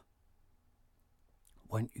over.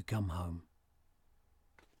 Won't you come home?"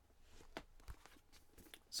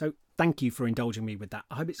 So thank you for indulging me with that.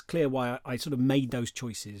 I hope it's clear why I sort of made those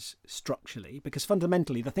choices structurally, because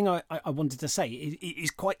fundamentally the thing I wanted to say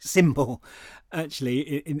is quite simple,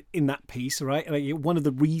 actually, in that piece, right? Like, one of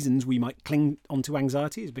the reasons we might cling onto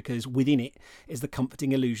anxiety is because within it is the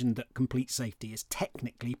comforting illusion that complete safety is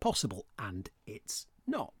technically possible, and it's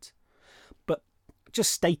not. But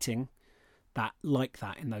just stating that like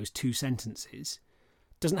that in those 2 sentences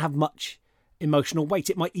doesn't have much emotional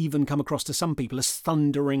weight. It might even come across to some people as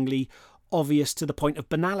thunderingly obvious to the point of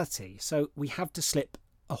banality. So we have to slip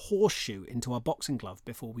a horseshoe into our boxing glove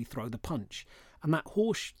before we throw the punch. And that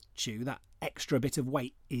horseshoe, that extra bit of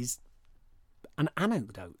weight, is an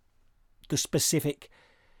anecdote, the specific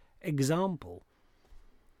example.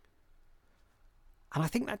 And I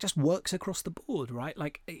think that just works across the board, right?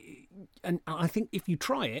 Like, and I think if you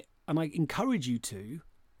try it, and I encourage you to,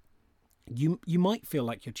 you might feel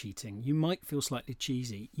like you're cheating. You might feel slightly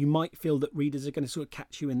cheesy. You might feel that readers are going to sort of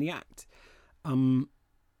catch you in the act.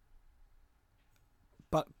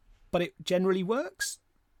 But it generally works.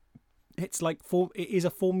 It's like it is a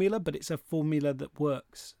formula, but it's a formula that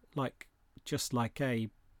works. Like, just like a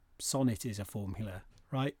sonnet is a formula,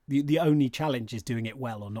 right? The only challenge is doing it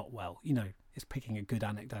well or not well. You know, it's picking a good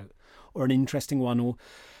anecdote or an interesting one, or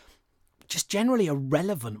just generally a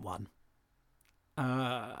relevant one.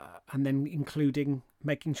 And then including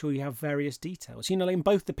making sure you have various details. You know, like in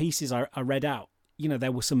both the pieces I read out, you know,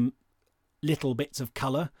 there were some little bits of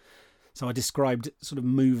colour. So I described sort of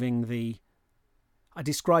I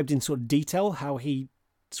described in sort of detail how he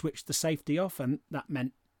switched the safety off, and that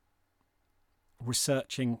meant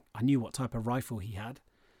researching. I knew what type of rifle he had.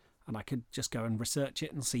 and I could just go and research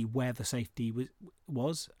it and see where the safety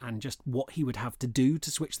was and just what he would have to do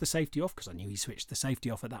to switch the safety off, because I knew he switched the safety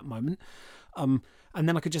off at that moment. And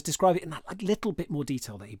then I could just describe it in that like little bit more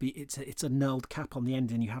detail. That it's a knurled cap on the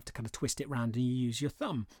end, and you have to kind of twist it round, and you use your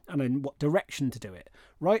thumb, and in what direction to do it.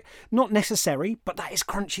 Right? Not necessary, but that is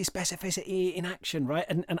crunchy specificity in action, right?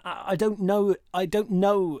 And I don't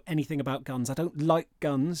know anything about guns. I don't like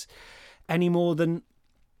guns any more than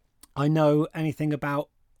I know anything about,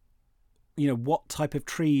 what type of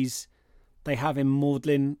trees they have in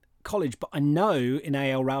Magdalen College. But I know in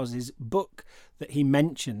A.L. Rouse's book that he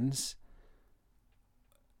mentions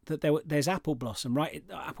that there's apple blossom, right?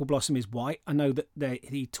 Apple blossom is white. I know that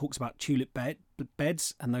he talks about tulip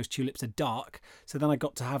beds, and those tulips are dark. So then I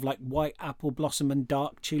got to have like white apple blossom and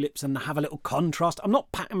dark tulips and have a little contrast. I'm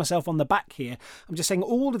not patting myself on the back here. I'm just saying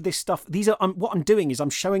all of this stuff. What I'm doing is I'm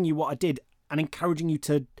showing you what I did and encouraging you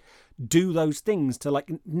to do those things, to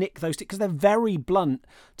like nick those, because they're very blunt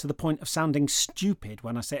to the point of sounding stupid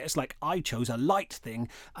when I say it. It's like I chose a light thing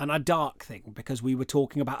and a dark thing because we were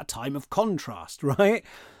talking about a time of contrast, right?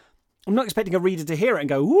 I'm not expecting a reader to hear it and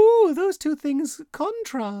go, "Ooh, those two things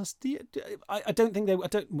contrast." I don't think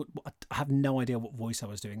I have no idea what voice I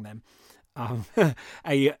was doing then. An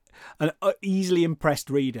easily impressed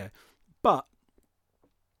reader, but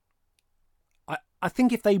I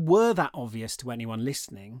think if they were that obvious to anyone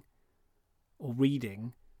listening or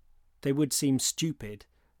reading, they would seem stupid,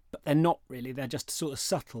 but they're not really. They're just sort of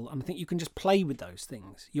subtle, and I think you can just play with those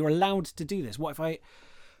things. You're allowed to do this. What if I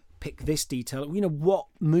pick this detail? What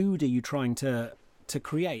mood are you trying to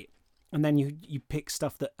create? And then you pick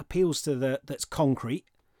stuff that appeals to that's concrete,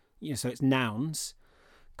 so it's nouns,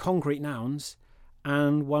 concrete nouns,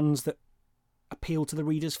 and ones that appeal to the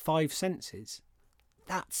reader's five senses.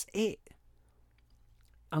 That's it.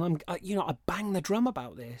 And I bang the drum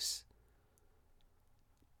about this,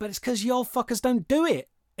 but it's because y'all fuckers don't do it.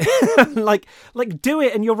 like do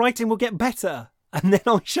it, and your writing will get better. And then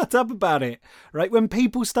I'll shut up about it, right? When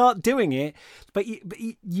people start doing it, but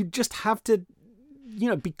you just have to,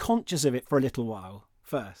 be conscious of it for a little while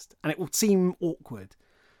first, and it will seem awkward.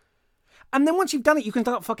 And then once you've done it, you can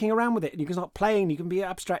start fucking around with it, and you can start playing. You can be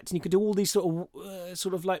abstract, and you can do all these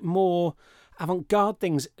sort of like more avant-garde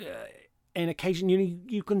things. In occasion,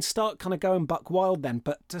 you can start kind of going buck wild then.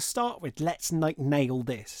 But to start with, let's nail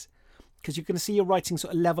this, because you're going to see your writing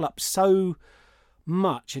sort of level up so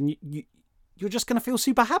much, and you're just going to feel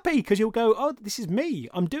super happy because you'll go, "Oh, this is me.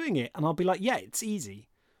 I'm doing it," and I'll be like, "Yeah, it's easy.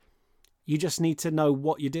 You just need to know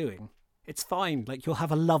what you're doing. It's fine. Like, you'll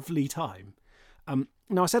have a lovely time."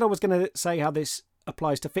 Now, I said I was going to say how this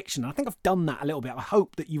applies to fiction. I think I've done that a little bit. I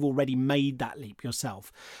hope that you've already made that leap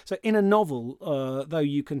yourself. So in a novel, though,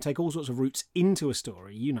 you can take all sorts of routes into a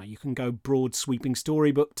story. You can go broad sweeping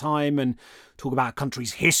storybook time and talk about a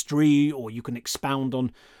country's history, or you can expound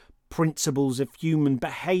on principles of human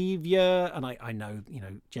behaviour. And I know,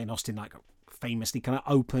 Jane Austen like famously kind of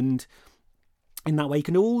opened in that way. You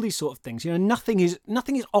can do all these sort of things. Nothing is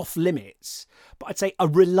off limits, but I'd say a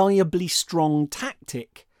reliably strong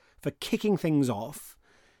tactic for kicking things off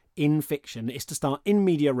in fiction is to start in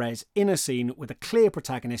media res, in a scene with a clear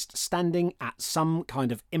protagonist standing at some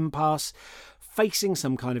kind of impasse, facing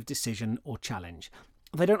some kind of decision or challenge.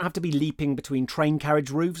 They don't have to be leaping between train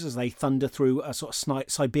carriage roofs as they thunder through a sort of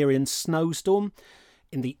Siberian snowstorm.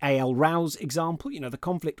 In the A.L. Rouse example, the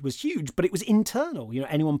conflict was huge, but it was internal.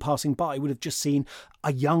 Anyone passing by would have just seen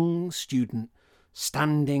a young student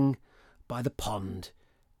standing by the pond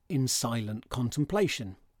in silent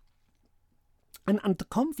contemplation. And the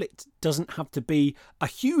conflict doesn't have to be a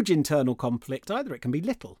huge internal conflict either. It can be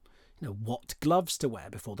little. What gloves to wear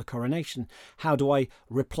before the coronation? How do I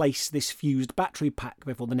replace this fused battery pack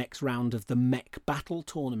before the next round of the mech battle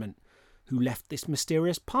tournament? Who left this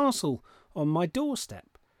mysterious parcel on my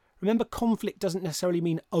doorstep? Remember, conflict doesn't necessarily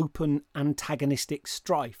mean open antagonistic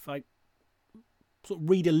strife. I sort of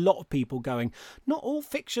read a lot of people going, not all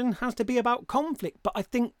fiction has to be about conflict, but I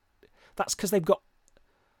think that's because they've got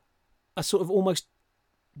a sort of almost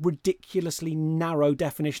ridiculously narrow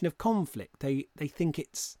definition of conflict. They think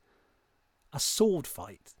it's a sword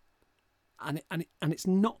fight, and it's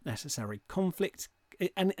not necessary conflict,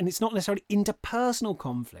 and it's not necessarily interpersonal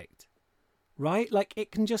conflict, right? Like,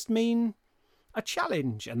 it can just mean a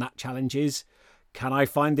challenge, and that challenge is, can I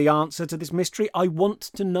find the answer to this mystery? I want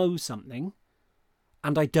to know something,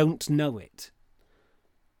 and I don't know it.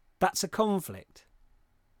 That's a conflict,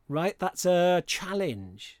 right? That's a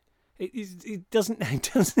challenge. It doesn't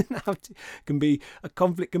have to. Can be a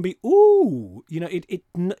conflict. Can be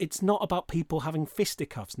it's not about people having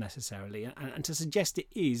fisticuffs necessarily, and to suggest it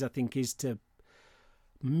is, I think, is to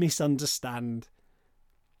misunderstand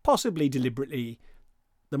possibly deliberately,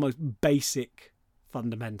 the most basic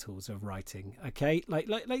fundamentals of writing. Okay, like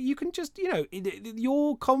you can just,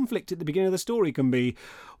 your conflict at the beginning of the story can be,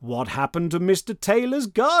 what happened to Mr. Taylor's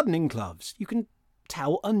gardening gloves? You can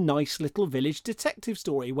tell a nice little village detective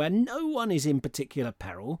story where no one is in particular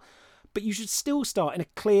peril, but you should still start in a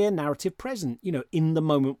clear narrative present, in the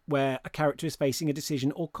moment where a character is facing a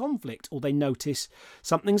decision or conflict, or they notice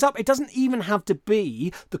something's up. It doesn't even have to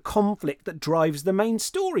be the conflict that drives the main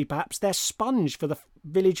story. Perhaps their sponge for the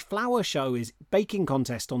village flower show is baking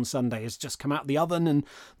contest on Sunday has just come out of the oven and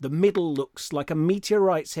the middle looks like a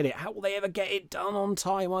meteorite's hit it. How will they ever get it done on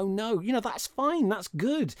time? Oh no, that's fine, that's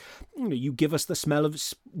good. You give us the smell of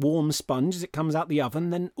warm sponge as it comes out the oven,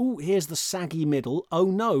 then here's the saggy middle. Oh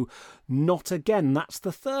no, not again. That's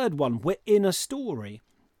the third one. We're in a story.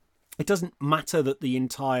 It doesn't matter that the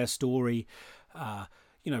entire story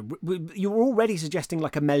you're already suggesting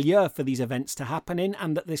like a milieu for these events to happen in,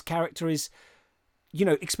 and that this character is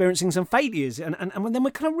experiencing some failures, and then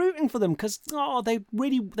we're kind of rooting for them because they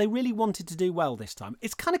really wanted to do well this time.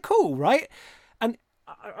 It's kind of cool, right? And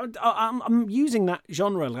I'm using that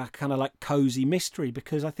genre like kind of like cozy mystery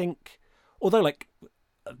because I think, although like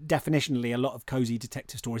definitionally a lot of cozy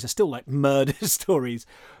detective stories are still like murder stories,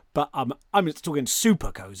 but I'm just talking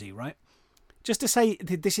super cozy, right? Just to say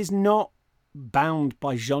this is not bound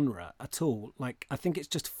by genre at all. Like, I think it's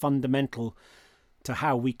just fundamental to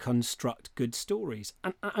how we construct good stories.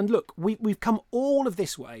 And look, we've come all of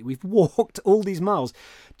this way. We've walked all these miles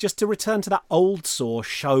just to return to that old saw,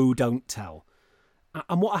 show, don't tell.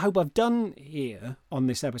 And what I hope I've done here on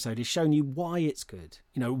this episode is shown you why it's good.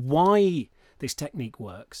 Why this technique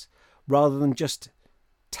works, rather than just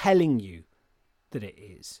telling you that it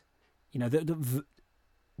is.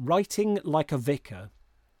 Writing like a vicar,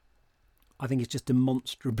 I think, is just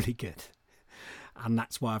demonstrably good. And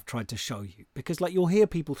that's why I've tried to show you. Because you'll hear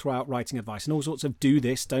people throw out writing advice and all sorts of do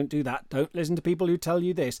this, don't do that, don't listen to people who tell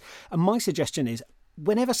you this. And my suggestion is,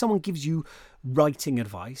 whenever someone gives you writing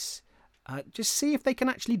advice, just see if they can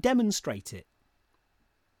actually demonstrate it.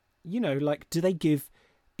 Do they give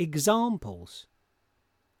examples?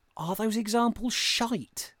 Are those examples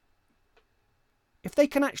shite? If they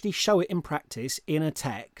can actually show it in practice in a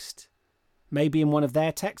text, maybe in one of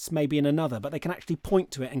their texts, maybe in another, but they can actually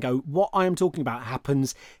point to it and go, what I am talking about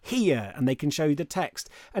happens here, and they can show you the text.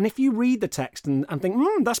 And if you read the text and think,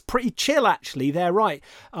 that's pretty chill actually, they're right,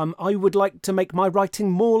 I would like to make my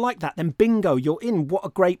writing more like that, then bingo, you're in. What a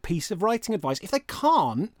great piece of writing advice. If they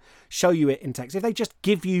can't show you it in text, if they just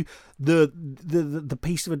give you the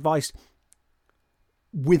piece of advice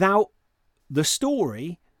without the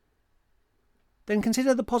story, then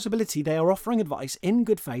consider the possibility they are offering advice in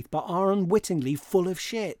good faith but are unwittingly full of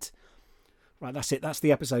shit. Right, that's it. That's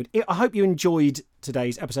the episode. I hope you enjoyed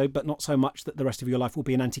today's episode, but not so much that the rest of your life will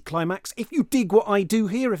be an anticlimax. If you dig what I do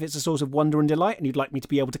here, if it's a source of wonder and delight and you'd like me to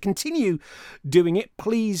be able to continue doing it,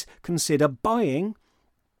 please consider buying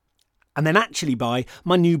and then actually buy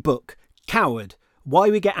my new book, Coward: Why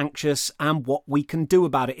We Get Anxious and What We Can Do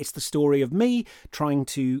About It. It's the story of me trying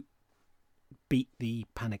to beat the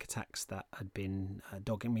panic attacks that had been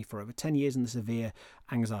dogging me for over 10 years and the severe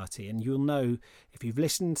anxiety. And you'll know, if you've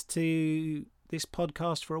listened to this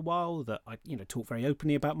podcast for a while, that I talk very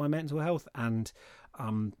openly about my mental health, and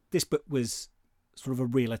this book was sort of a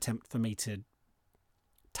real attempt for me to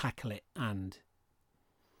tackle it and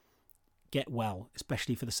get well,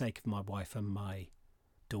 especially for the sake of my wife and my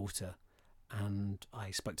daughter. And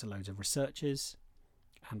I spoke to loads of researchers,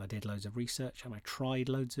 and I did loads of research, and I tried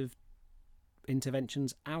loads of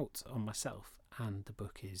interventions out on myself, and the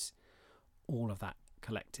book is all of that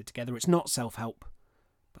collected together. It's not self-help,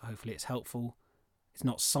 but hopefully it's helpful. It's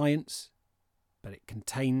not science, but it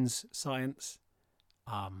contains science,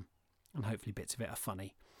 and hopefully bits of it are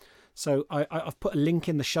funny. So I've put a link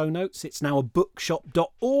in the show notes. It's now a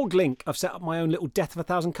bookshop.org link. I've set up my own little Death of a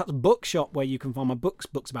Thousand Cuts bookshop where you can find my books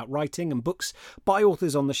about writing and books by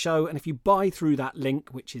authors on the show. And if you buy through that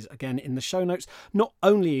link, which is again in the show notes, not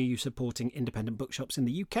only are you supporting independent bookshops in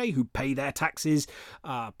the UK who pay their taxes,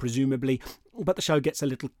 presumably, but the show gets a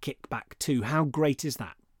little kickback too. How great is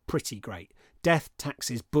that? Pretty great. Death,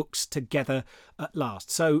 taxes, books together at last.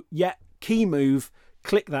 So yeah, key move.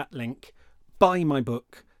 Click that link. Buy my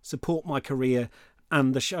book. Support my career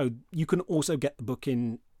and the show. You can also get the book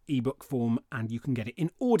in ebook form, and you can get it in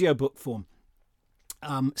audiobook form.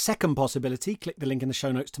 Second possibility, click the link in the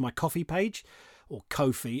show notes to my Ko-fi page, or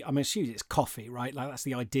Ko-fi. I'm assuming it's coffee, right? Like, that's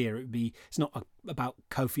the idea. It's not about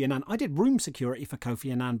Kofi Annan. I did room security for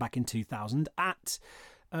Kofi Annan back in 2000 at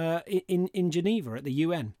in Geneva at the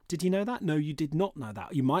UN. Did you know that? No, you did not know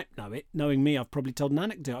that. You might know it. Knowing me, I've probably told an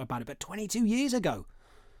anecdote about it, but 22 years ago.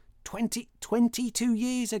 22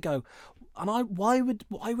 years ago. And why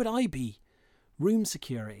would I be room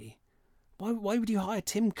security? Why would you hire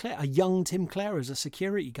Tim Clare, a young Tim Clare, as a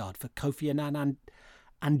security guard for Kofi Annan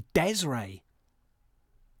and Desiree?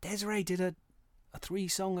 Desiree did a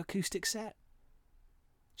 3-song acoustic set.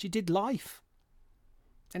 She did Life.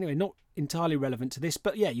 Anyway, not entirely relevant to this,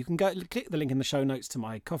 but yeah, you can go click the link in the show notes to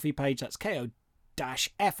my Ko-fi page. That's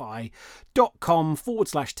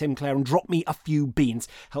ko-fi.com/Tim Clare and drop me a few beans.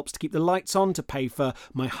 Helps to keep the lights on, to pay for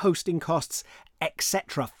my hosting costs,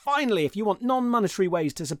 etc. Finally, if you want non-monetary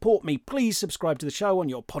ways to support me, please subscribe to the show on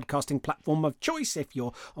your podcasting platform of choice. If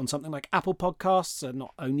you're on something like Apple Podcasts,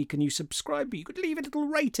 not only can you subscribe, but you could leave a little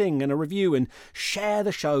rating and a review and share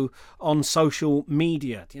the show on social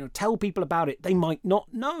media. Tell people about it. They might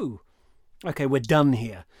not know. Okay, we're done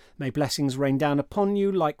here. May blessings rain down upon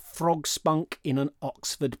you like frog spunk in an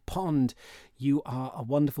Oxford pond. You are a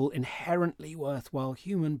wonderful, inherently worthwhile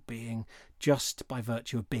human being just by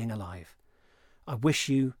virtue of being alive. I wish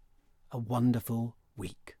you a wonderful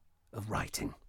week of writing.